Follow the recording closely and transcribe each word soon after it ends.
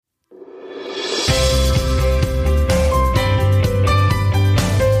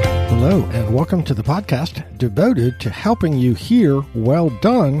Hello, and welcome to the podcast devoted to helping you hear "well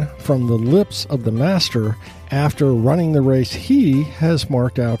done" from the lips of the Master after running the race he has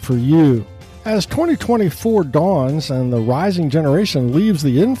marked out for you. As 2024 dawns and the rising generation leaves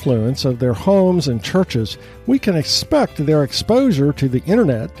the influence of their homes and churches, we can expect their exposure to the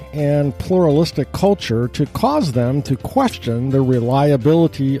internet and pluralistic culture to cause them to question the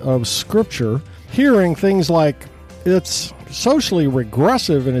reliability of Scripture, hearing things like, it's socially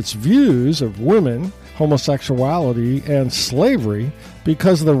regressive in its views of women, homosexuality, and slavery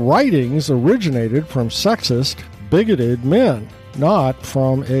because the writings originated from sexist, bigoted men, not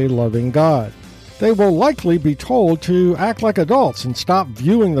from a loving God. They will likely be told to act like adults and stop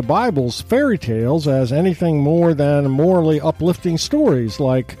viewing the Bible's fairy tales as anything more than morally uplifting stories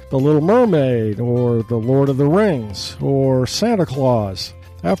like The Little Mermaid or The Lord of the Rings or Santa Claus.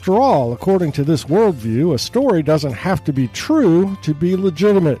 After all, according to this worldview, a story doesn't have to be true to be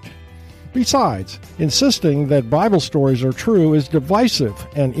legitimate. Besides, insisting that Bible stories are true is divisive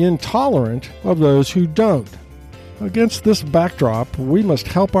and intolerant of those who don't. Against this backdrop, we must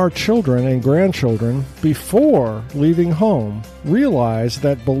help our children and grandchildren, before leaving home, realize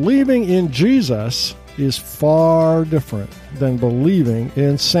that believing in Jesus is far different than believing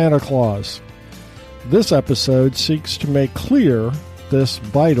in Santa Claus. This episode seeks to make clear this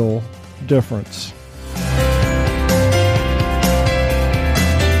vital difference.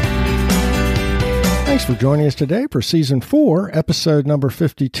 Thanks for joining us today for Season 4, Episode number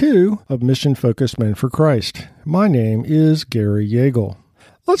 52 of Mission Focused Men for Christ. My name is Gary Yeagle.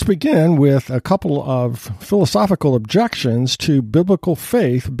 Let's begin with a couple of philosophical objections to biblical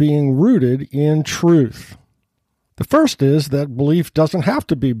faith being rooted in truth. The first is that belief doesn't have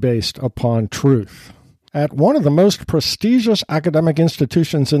to be based upon truth. At one of the most prestigious academic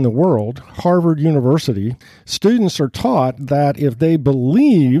institutions in the world, Harvard University, students are taught that if they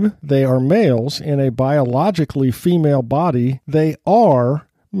believe they are males in a biologically female body, they are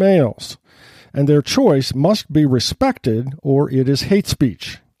males, and their choice must be respected or it is hate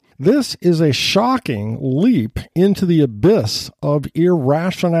speech. This is a shocking leap into the abyss of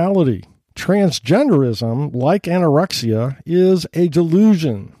irrationality. Transgenderism, like anorexia, is a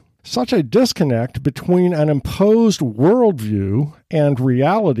delusion. Such a disconnect between an imposed worldview and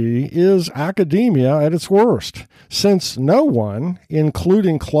reality is academia at its worst, since no one,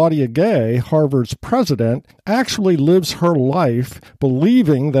 including Claudia Gay, Harvard's president, actually lives her life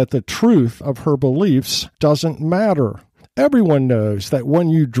believing that the truth of her beliefs doesn't matter. Everyone knows that when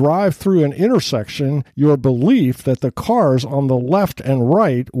you drive through an intersection, your belief that the cars on the left and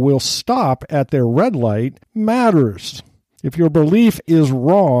right will stop at their red light matters. If your belief is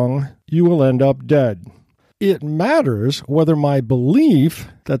wrong, you will end up dead. It matters whether my belief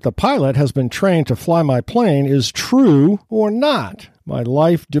that the pilot has been trained to fly my plane is true or not. My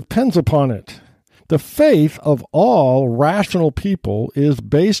life depends upon it. The faith of all rational people is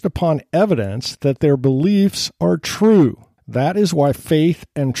based upon evidence that their beliefs are true. That is why faith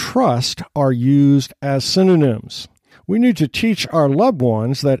and trust are used as synonyms. We need to teach our loved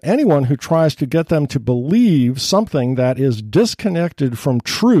ones that anyone who tries to get them to believe something that is disconnected from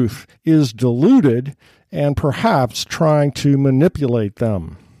truth is deluded and perhaps trying to manipulate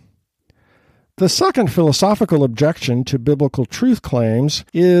them. The second philosophical objection to biblical truth claims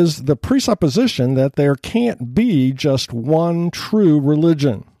is the presupposition that there can't be just one true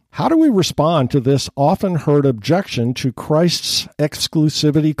religion. How do we respond to this often heard objection to Christ's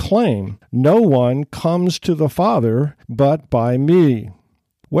exclusivity claim, "No one comes to the Father but by me"?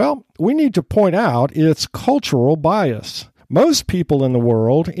 Well, we need to point out its cultural bias. Most people in the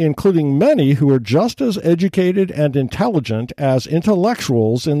world, including many who are just as educated and intelligent as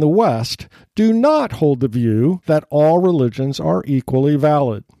intellectuals in the West, do not hold the view that all religions are equally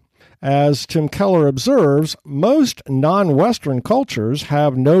valid. As Tim Keller observes, most non-Western cultures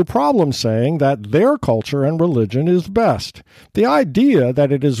have no problem saying that their culture and religion is best. The idea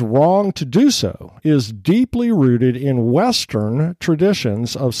that it is wrong to do so is deeply rooted in Western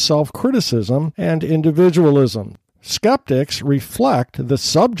traditions of self-criticism and individualism. Skeptics reflect the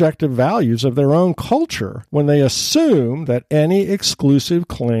subjective values of their own culture when they assume that any exclusive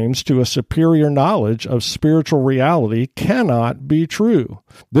claims to a superior knowledge of spiritual reality cannot be true.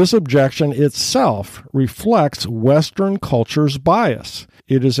 This objection itself reflects Western culture's bias.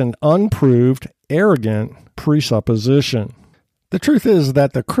 It is an unproved, arrogant presupposition. The truth is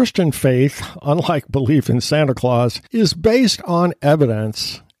that the Christian faith, unlike belief in Santa Claus, is based on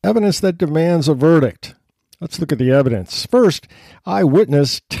evidence that demands a verdict. Let's look at the evidence. First,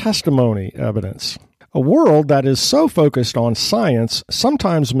 eyewitness testimony evidence. A world that is so focused on science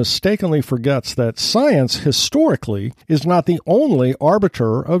sometimes mistakenly forgets that science historically is not the only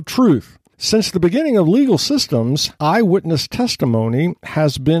arbiter of truth. Since the beginning of legal systems, eyewitness testimony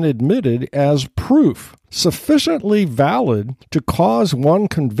has been admitted as proof, sufficiently valid to cause one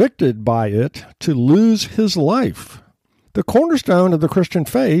convicted by it to lose his life. The cornerstone of the Christian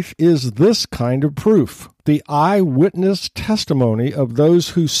faith is this kind of proof, the eyewitness testimony of those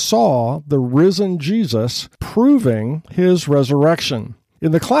who saw the risen Jesus proving his resurrection.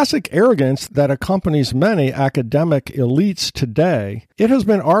 In the classic arrogance that accompanies many academic elites today, it has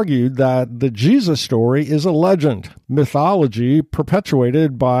been argued that the Jesus story is a legend, mythology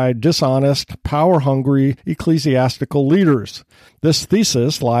perpetuated by dishonest, power-hungry ecclesiastical leaders. This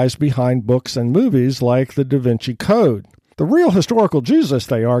thesis lies behind books and movies like The Da Vinci Code. The real historical Jesus,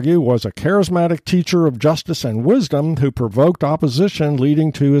 they argue, was a charismatic teacher of justice and wisdom who provoked opposition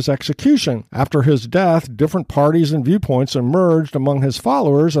leading to his execution. After his death, different parties and viewpoints emerged among his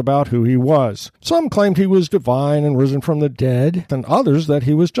followers about who he was. Some claimed he was divine and risen from the dead, and others that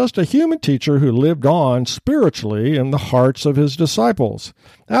he was just a human teacher who lived on spiritually in the hearts of his disciples.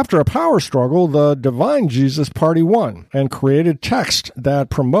 After a power struggle, the divine Jesus party won and created texts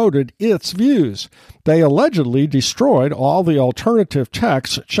that promoted its views. They allegedly destroyed all the alternative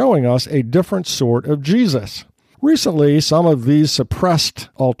texts showing us a different sort of Jesus. Recently, some of these suppressed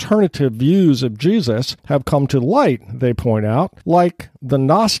alternative views of Jesus have come to light, they point out, like the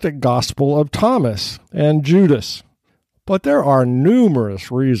Gnostic Gospel of Thomas and Judas. But there are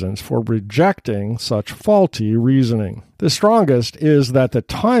numerous reasons for rejecting such faulty reasoning. The strongest is that the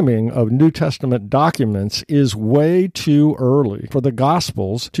timing of New Testament documents is way too early for the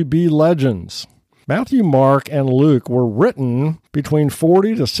Gospels to be legends. Matthew, Mark, and Luke were written between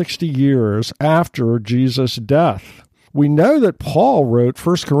 40 to 60 years after Jesus' death. We know that Paul wrote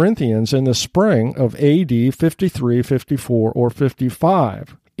 1 Corinthians in the spring of AD 53, 54, or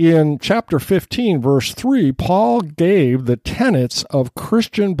 55. In chapter 15, verse 3, Paul gave the tenets of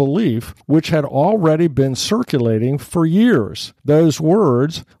Christian belief which had already been circulating for years. Those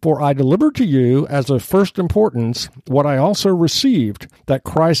words, "For I delivered to you as of first importance what I also received, that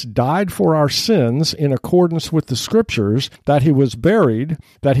Christ died for our sins in accordance with the Scriptures, that he was buried,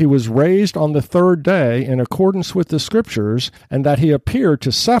 that he was raised on the third day in accordance with the Scriptures, and that he appeared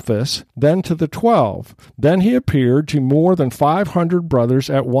to Cephas, then to the 12. Then he appeared to more than 500 brothers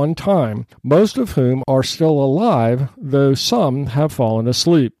at one time, most of whom are still alive, though some have fallen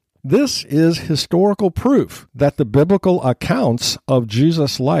asleep." This is historical proof that the biblical accounts of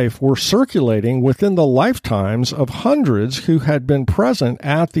Jesus' life were circulating within the lifetimes of hundreds who had been present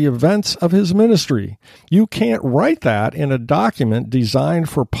at the events of his ministry. You can't write that in a document designed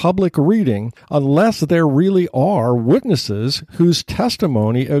for public reading unless there really are witnesses whose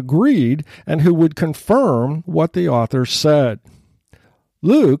testimony agreed and who would confirm what the author said.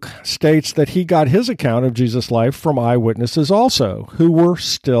 Luke states that he got his account of Jesus' life from eyewitnesses also, who were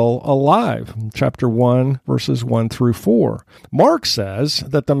still alive, chapter 1, verses 1 through 4. Mark says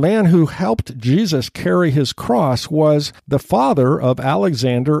that the man who helped Jesus carry his cross was the father of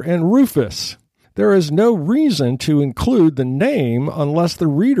Alexander and Rufus. There is no reason to include the name unless the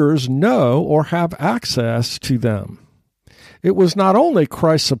readers know or have access to them. It was not only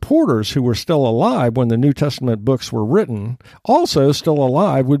Christ's supporters who were still alive when the New Testament books were written. Also still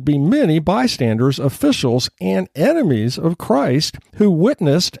alive would be many bystanders, officials, and enemies of Christ who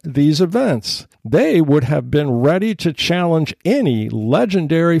witnessed these events. They would have been ready to challenge any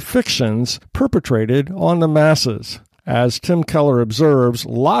legendary fictions perpetrated on the masses. As Tim Keller observes,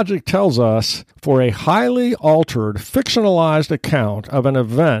 logic tells us for a highly altered, fictionalized account of an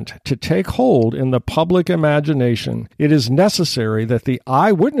event to take hold in the public imagination, it is necessary that the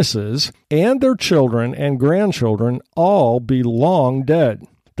eyewitnesses and their children and grandchildren all be long dead.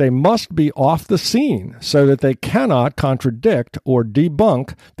 They must be off the scene so that they cannot contradict or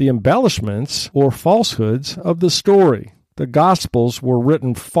debunk the embellishments or falsehoods of the story. The Gospels were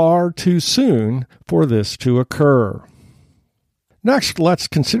written far too soon for this to occur. Next, let's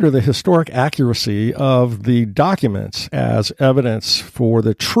consider the historic accuracy of the documents as evidence for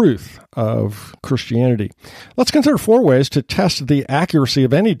the truth of Christianity. Let's consider 4 ways to test the accuracy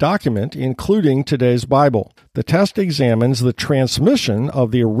of any document, including today's Bible. The test examines the transmission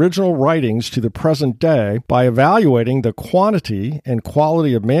of the original writings to the present day by evaluating the quantity and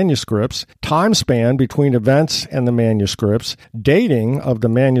quality of manuscripts, time span between events and the manuscripts, dating of the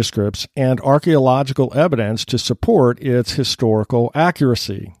manuscripts, and archaeological evidence to support its historical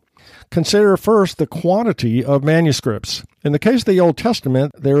accuracy. Consider first the quantity of manuscripts. In the case of the Old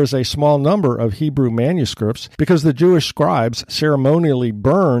Testament, there is a small number of Hebrew manuscripts because the Jewish scribes ceremonially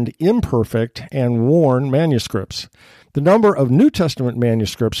burned imperfect and worn manuscripts. The number of New Testament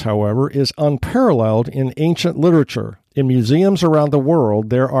manuscripts, however, is unparalleled in ancient literature. In museums around the world,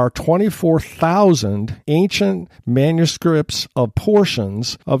 there are 24,000 ancient manuscripts of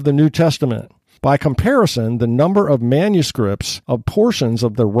portions of the New Testament. By comparison, the number of manuscripts of portions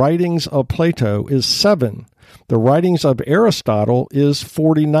of the writings of Plato is 7. The writings of Aristotle is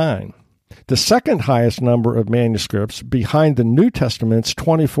 49. The second highest number of manuscripts, behind the New Testament's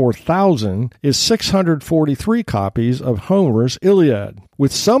 24,000, is 643 copies of Homer's Iliad.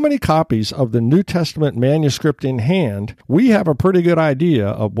 With so many copies of the New Testament manuscript in hand, we have a pretty good idea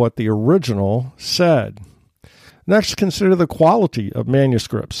of what the original said. Next, consider the quality of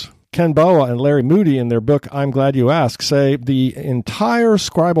manuscripts. Ken Boa and Larry Moody, in their book I'm Glad You Asked, say the entire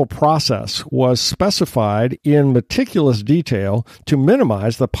scribal process was specified in meticulous detail to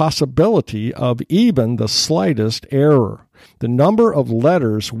minimize the possibility of even the slightest error. The number of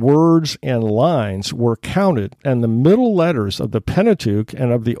letters, words, and lines were counted, and the middle letters of the Pentateuch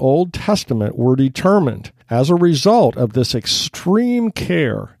and of the Old Testament were determined. As a result of this extreme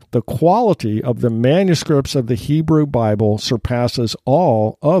care, the quality of the manuscripts of the Hebrew Bible surpasses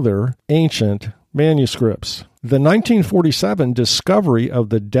all other ancient manuscripts. The 1947 discovery of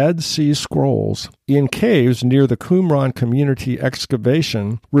the Dead Sea Scrolls in caves near the Qumran community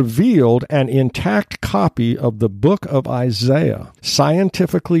excavation revealed an intact copy of the book of Isaiah,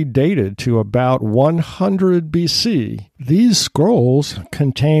 scientifically dated to about 100 BC. These scrolls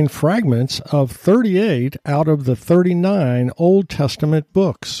contain fragments of 38 out of the 39 Old Testament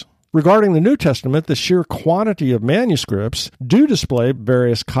books. Regarding the New Testament, the sheer quantity of manuscripts do display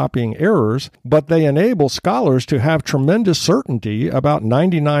various copying errors, but they enable scholars to have tremendous certainty about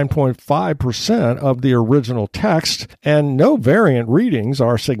 99.5% of the original text, and no variant readings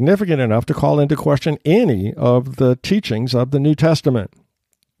are significant enough to call into question any of the teachings of the New Testament.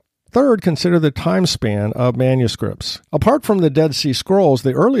 Third, consider the time span of manuscripts. Apart from the Dead Sea Scrolls,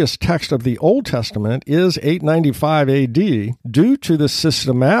 the earliest text of the Old Testament is 895 AD due to the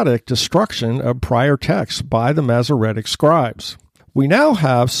systematic destruction of prior texts by the Masoretic scribes. We now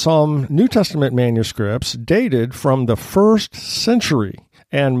have some New Testament manuscripts dated from the 1st century,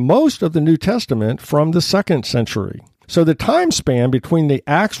 and most of the New Testament from the 2nd century. So the time span between the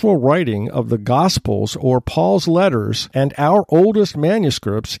actual writing of the Gospels or Paul's letters and our oldest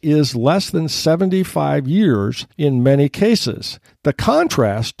manuscripts is less than 75 years in many cases. The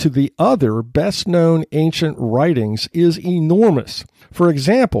contrast to the other best-known ancient writings is enormous. For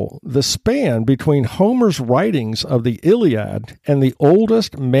example, the span between Homer's writings of the Iliad and the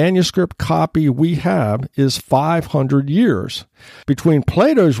oldest manuscript copy we have is 500 years. Between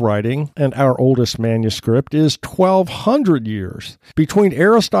Plato's writing and our oldest manuscript is 1,200 years. Between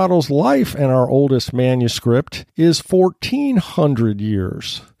Aristotle's life and our oldest manuscript is 1,400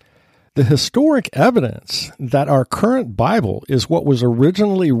 years. The historic evidence that our current Bible is what was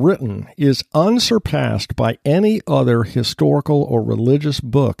originally written is unsurpassed by any other historical or religious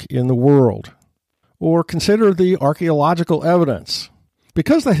book in the world. Or consider the archaeological evidence.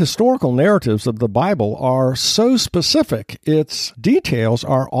 Because the historical narratives of the Bible are so specific, its details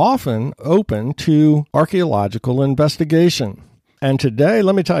are often open to archaeological investigation. And today,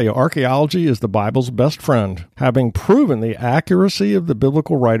 let me tell you, archaeology is the Bible's best friend, having proven the accuracy of the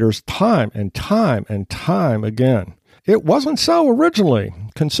biblical writers time and time and time again. It wasn't so originally.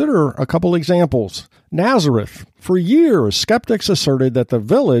 Consider a couple examples. Nazareth. For years, skeptics asserted that the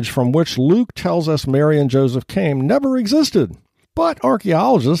village from which Luke tells us Mary and Joseph came never existed. But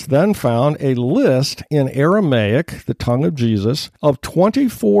archaeologists then found a list in Aramaic, the tongue of Jesus, of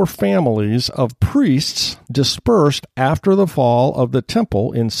 24 families of priests dispersed after the fall of the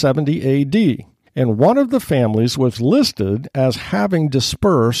temple in 70 AD. And one of the families was listed as having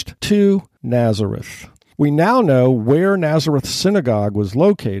dispersed to Nazareth. We now know where Nazareth Synagogue was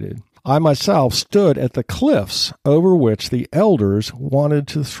located. I myself stood at the cliffs over which the elders wanted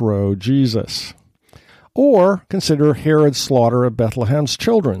to throw Jesus. Or consider Herod's slaughter of Bethlehem's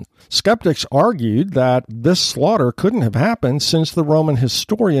children. Skeptics argued that this slaughter couldn't have happened since the Roman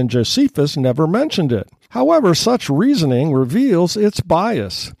historian Josephus never mentioned it. However, such reasoning reveals its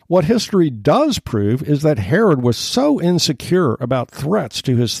bias. What history does prove is that Herod was so insecure about threats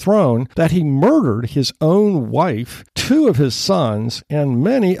to his throne that he murdered his own wife, 2 of his sons, and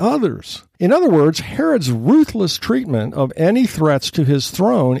many others. In other words, Herod's ruthless treatment of any threats to his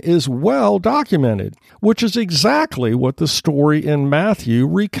throne is well documented, which is exactly what the story in Matthew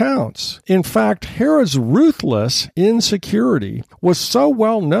recounts. In fact, Herod's ruthless insecurity was so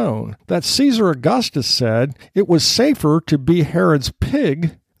well known that Caesar Augustus said it was safer to be Herod's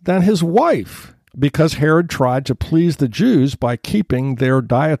pig than his wife, because Herod tried to please the Jews by keeping their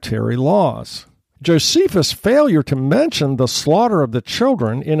dietary laws. Josephus' failure to mention the slaughter of the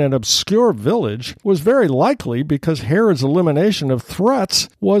children in an obscure village was very likely because Herod's elimination of threats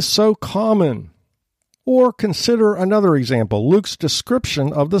was so common. Or consider another example, Luke's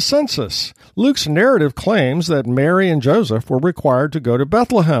description of the census. Luke's narrative claims that Mary and Joseph were required to go to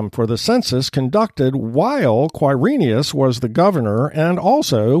Bethlehem for the census conducted while Quirinius was the governor and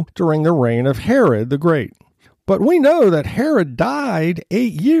also during the reign of Herod the Great. But we know that Herod died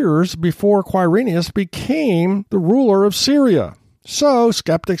 8 years before Quirinius became the ruler of Syria. So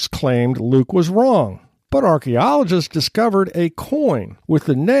skeptics claimed Luke was wrong. But archaeologists discovered a coin with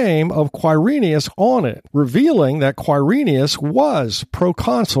the name of Quirinius on it, revealing that Quirinius was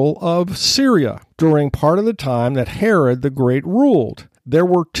proconsul of Syria during part of the time that Herod the Great ruled. There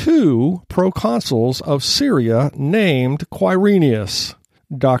were 2 proconsuls of Syria named Quirinius.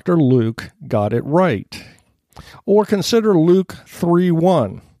 Dr. Luke got it right. Or consider Luke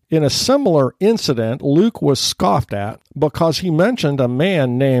 3:1. In a similar incident, Luke was scoffed at because he mentioned a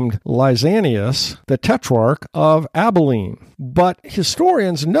man named Lysanias, the tetrarch of Abilene. But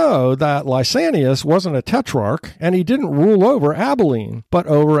historians know that Lysanias wasn't a tetrarch, and he didn't rule over Abilene, but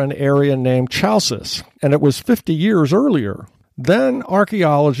over an area named Chalcis, and it was 50 years earlier. Then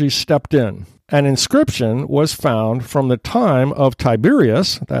archaeology stepped in. An inscription was found from the time of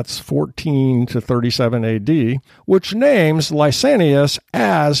Tiberius, that's 14 to 37 AD, which names Lysanias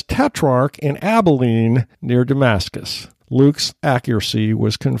as tetrarch in Abilene near Damascus. Luke's accuracy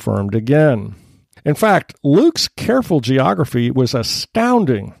was confirmed again. In fact, Luke's careful geography was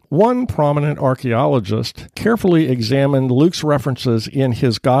astounding. One prominent archaeologist carefully examined Luke's references in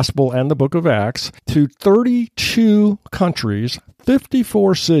his Gospel and the book of Acts to 32 countries,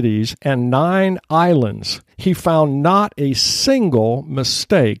 54 cities, and 9 islands. He found not a single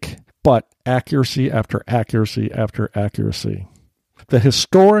mistake, but accuracy after accuracy after accuracy. The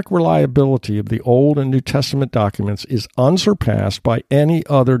historic reliability of the Old and New Testament documents is unsurpassed by any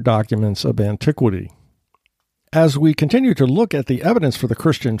other documents of antiquity. As we continue to look at the evidence for the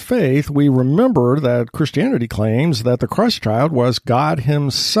Christian faith, we remember that Christianity claims that the Christ child was God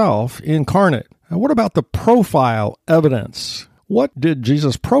himself incarnate. Now, what about the profile evidence? What did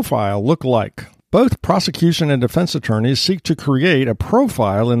Jesus' profile look like? Both prosecution and defense attorneys seek to create a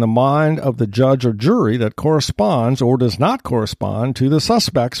profile in the mind of the judge or jury that corresponds or does not correspond to the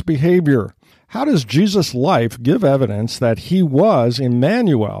suspect's behavior. How does Jesus' life give evidence that he was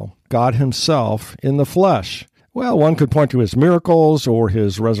Emmanuel, God himself in the flesh? Well, one could point to his miracles or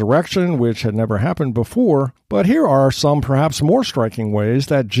his resurrection, which had never happened before, but here are some perhaps more striking ways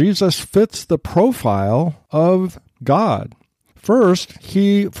that Jesus fits the profile of God. First,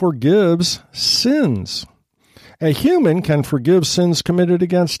 he forgives sins. A human can forgive sins committed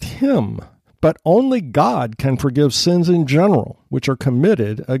against him, but only God can forgive sins in general, which are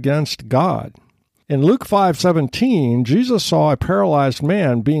committed against God. In Luke 5:17, Jesus saw a paralyzed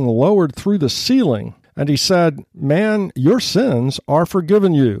man being lowered through the ceiling, and he said, "Man, your sins are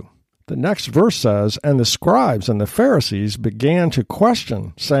forgiven you." The next verse says, "And the scribes and the Pharisees began to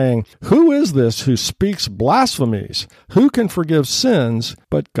question, saying, 'Who is this who speaks blasphemies? Who can forgive sins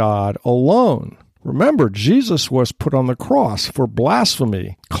but God alone?'" Remember, Jesus was put on the cross for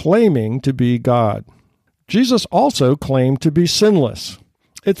blasphemy, claiming to be God. Jesus also claimed to be sinless.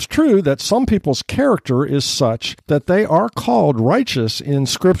 It's true that some people's character is such that they are called righteous in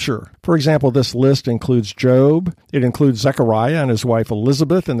Scripture. For example, this list includes Job, it includes Zechariah and his wife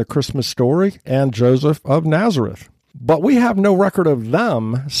Elizabeth in the Christmas story, and Joseph of Nazareth. But we have no record of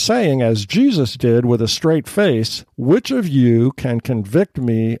them saying, as Jesus did with a straight face, "Which of you can convict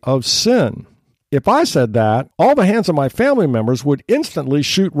me of sin?" If I said that, all the hands of my family members would instantly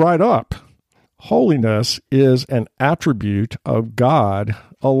shoot right up. Holiness is an attribute of God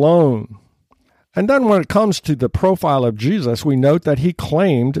alone. And then when it comes to the profile of Jesus, we note that he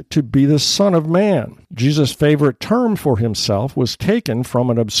claimed to be the Son of Man. Jesus' favorite term for himself was taken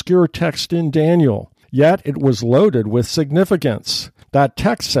from an obscure text in Daniel, yet it was loaded with significance. That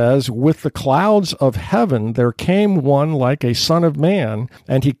text says, "With the clouds of heaven there came one like a son of man,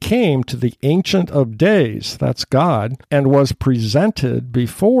 and he came to the Ancient of Days," that's God, "and was presented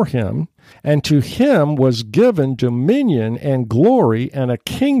before him. And to him was given dominion and glory and a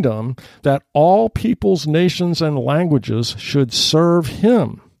kingdom that all peoples, nations, and languages should serve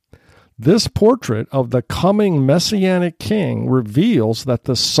him." This portrait of the coming Messianic King reveals that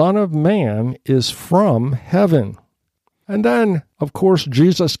the Son of Man is from heaven. And then, of course,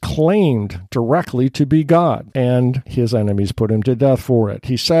 Jesus claimed directly to be God, and his enemies put him to death for it.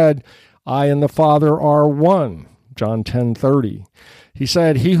 He said, I and the Father are one, John 10:30. He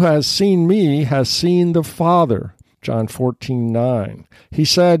said, he who has seen me has seen the Father, John 14:9. He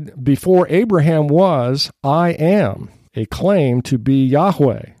said, before Abraham was, I am, a claim to be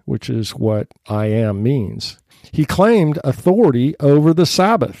Yahweh, which is what I am means. He claimed authority over the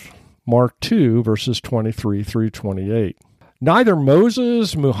Sabbath, Mark 2, verses 23 through 28. Neither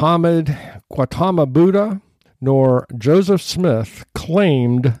Moses, Muhammad, Gautama Buddha, nor Joseph Smith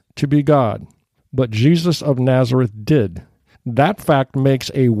claimed to be God, but Jesus of Nazareth did. That fact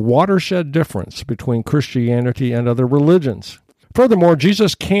makes a watershed difference between Christianity and other religions. Furthermore,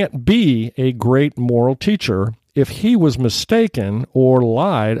 Jesus can't be a great moral teacher if he was mistaken or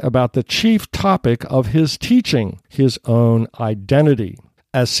lied about the chief topic of his teaching, his own identity.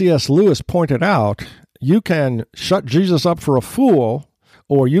 As C.S. Lewis pointed out, you can shut Jesus up for a fool,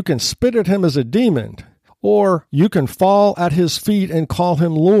 or you can spit at him as a demon, or you can fall at his feet and call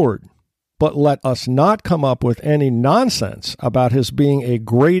him Lord. But let us not come up with any nonsense about his being a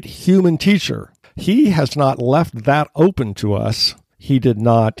great human teacher. He has not left that open to us. He did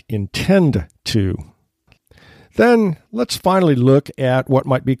not intend to. Then let's finally look at what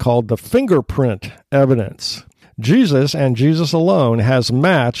might be called the fingerprint evidence. Jesus and Jesus alone has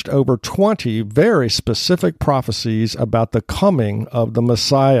matched over 20 very specific prophecies about the coming of the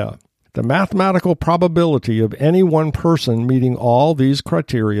Messiah. The mathematical probability of any one person meeting all these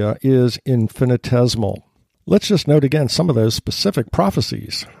criteria is infinitesimal. Let's just note again some of those specific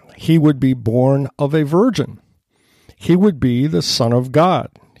prophecies. He would be born of a virgin. He would be the Son of God.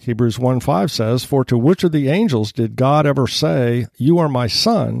 Hebrews 1:5 says, For to which of the angels did God ever say, You are my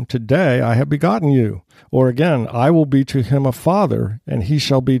son, today I have begotten you? Or again, I will be to him a father, and he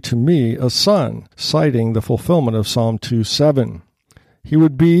shall be to me a son, citing the fulfillment of Psalm 2:7. He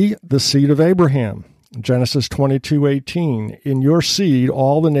would be the seed of Abraham. Genesis 22:18, In your seed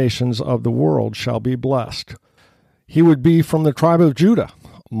all the nations of the world shall be blessed. He would be from the tribe of Judah.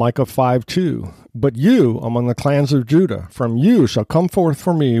 Micah 5:2, But you, among the clans of Judah, from you shall come forth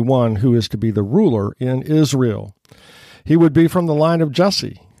for me one who is to be the ruler in Israel. He would be from the line of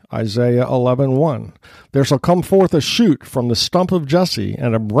Jesse. Isaiah 11:1, There shall come forth a shoot from the stump of Jesse,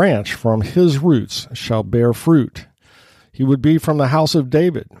 and a branch from his roots shall bear fruit. He would be from the house of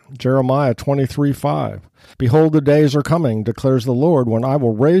David. Jeremiah 23:5, Behold, the days are coming, declares the Lord, when I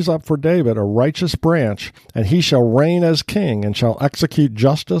will raise up for David a righteous branch, and he shall reign as king, and shall execute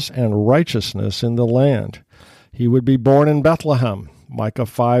justice and righteousness in the land. He would be born in Bethlehem. Micah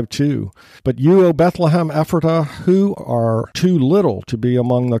 5:2, But you, O Bethlehem Ephratah, who are too little to be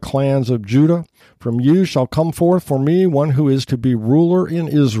among the clans of Judah, from you shall come forth for me one who is to be ruler in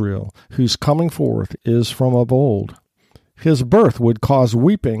Israel, whose coming forth is from of old. His birth would cause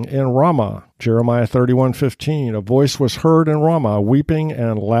weeping in Ramah. Jeremiah 31:15, A voice was heard in Ramah, weeping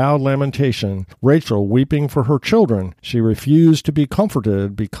and loud lamentation. Rachel weeping for her children. She refused to be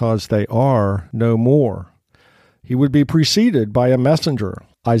comforted because they are no more. He would be preceded by a messenger.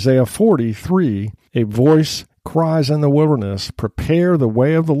 Isaiah 40:3, A voice cries in the wilderness, Prepare the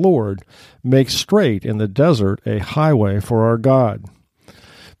way of the Lord, make straight in the desert a highway for our God.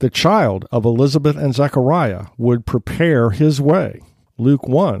 The child of Elizabeth and Zechariah would prepare his way. Luke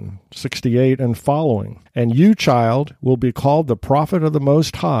 1:68 and following. And you, child, will be called the prophet of the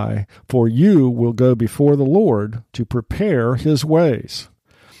Most High, for you will go before the Lord to prepare his ways.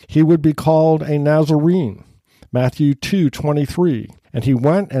 He would be called a Nazarene. Matthew 2:23. And he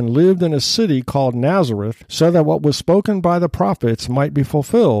went and lived in a city called Nazareth, so that what was spoken by the prophets might be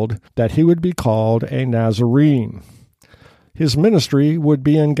fulfilled, that he would be called a Nazarene. His ministry would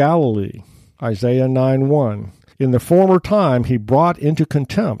be in Galilee. Isaiah 9:1. In the former time he brought into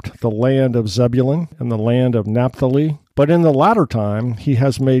contempt the land of Zebulun and the land of Naphtali, but in the latter time he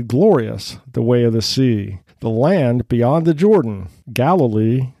has made glorious the way of the sea, the land beyond the Jordan,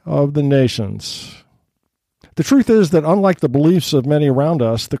 Galilee of the nations. The truth is that unlike the beliefs of many around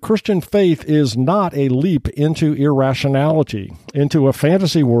us, the Christian faith is not a leap into irrationality, into a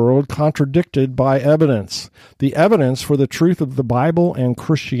fantasy world contradicted by evidence. The evidence for the truth of the Bible and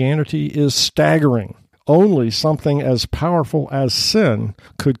Christianity is staggering. Only something as powerful as sin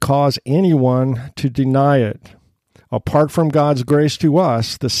could cause anyone to deny it. Apart from God's grace to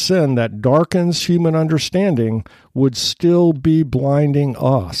us, the sin that darkens human understanding would still be blinding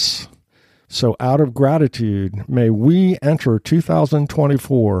us. So out of gratitude, may we enter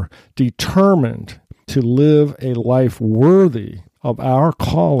 2024 determined to live a life worthy of our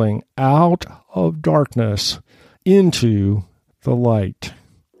calling out of darkness into the light.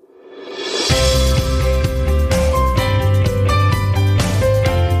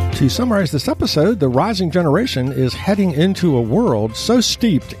 To summarize this episode, the rising generation is heading into a world so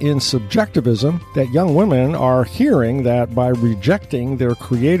steeped in subjectivism that young women are hearing that by rejecting their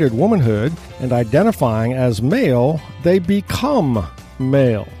created womanhood and identifying as male, they become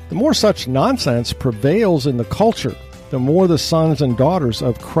male. The more such nonsense prevails in the culture, the more the sons and daughters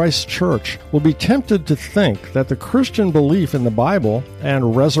of Christ's church will be tempted to think that the Christian belief in the Bible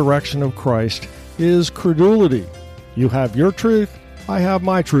and resurrection of Christ is credulity. You have your truth, I have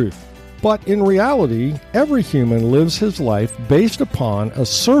my truth. But in reality, every human lives his life based upon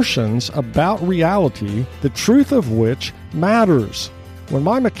assertions about reality, the truth of which matters. When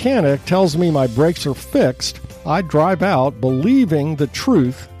my mechanic tells me my brakes are fixed, I drive out believing the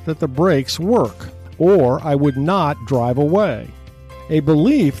truth that the brakes work, or I would not drive away. A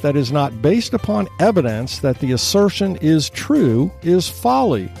belief that is not based upon evidence that the assertion is true is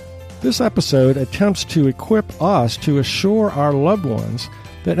folly. This episode attempts to equip us to assure our loved ones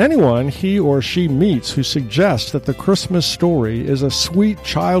that anyone he or she meets who suggests that the Christmas story is a sweet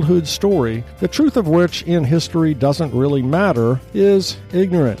childhood story, the truth of which in history doesn't really matter, is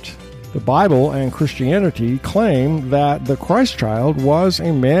ignorant. The Bible and Christianity claim that the Christ child was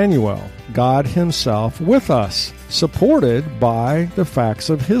Emmanuel, God Himself with us, supported by the facts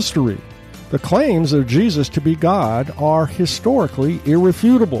of history. The claims of Jesus to be God are historically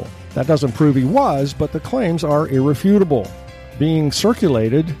irrefutable. That doesn't prove He was, but the claims are irrefutable, being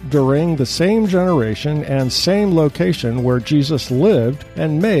circulated during the same generation and same location where Jesus lived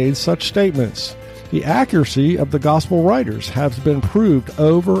and made such statements. The accuracy of the gospel writers has been proved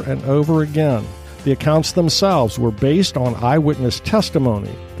over and over again. The accounts themselves were based on eyewitness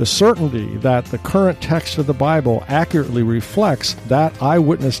testimony. The certainty that the current text of the Bible accurately reflects that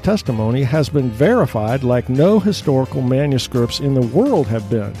eyewitness testimony has been verified like no historical manuscripts in the world have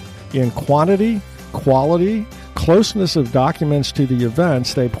been, in quantity, quality, closeness of documents to the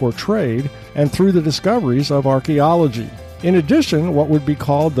events they portrayed, and through the discoveries of archaeology. In addition, what would be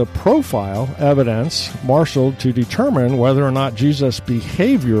called the profile evidence marshaled to determine whether or not Jesus'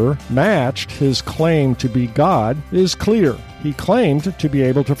 behavior matched his claim to be God is clear. He claimed to be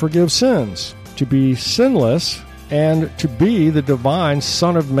able to forgive sins, to be sinless, and to be the divine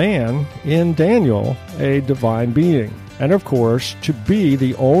Son of Man in Daniel, a divine being. And of course, to be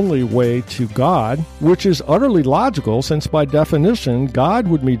the only way to God, which is utterly logical since by definition, God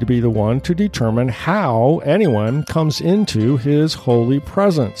would need to be the one to determine how anyone comes into His holy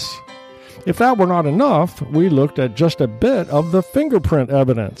presence. If that were not enough, we looked at just a bit of the fingerprint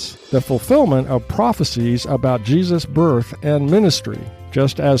evidence, the fulfillment of prophecies about Jesus' birth and ministry.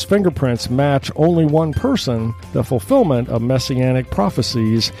 Just as fingerprints match only one person, the fulfillment of messianic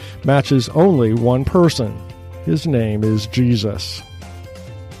prophecies matches only one person. His name is Jesus.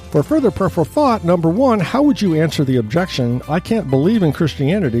 For further prayerful thought, number one, how would you answer the objection, I can't believe in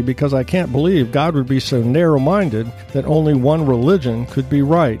Christianity because I can't believe God would be so narrow-minded that only one religion could be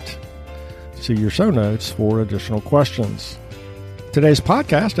right? See your show notes for additional questions. Today's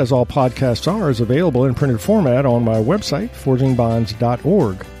podcast, as all podcasts are, is available in printed format on my website,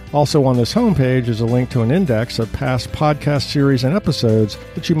 forgingbonds.org. Also on this homepage is a link to an index of past podcast series and episodes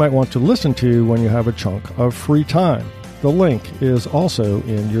that you might want to listen to when you have a chunk of free time. The link is also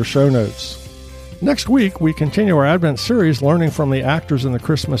in your show notes. Next week, we continue our Advent series learning from the actors in the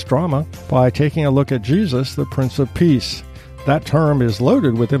Christmas drama by taking a look at Jesus, the Prince of Peace. That term is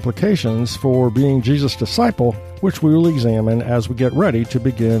loaded with implications for being Jesus' disciple, which we will examine as we get ready to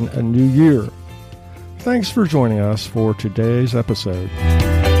begin a new year. Thanks for joining us for today's episode.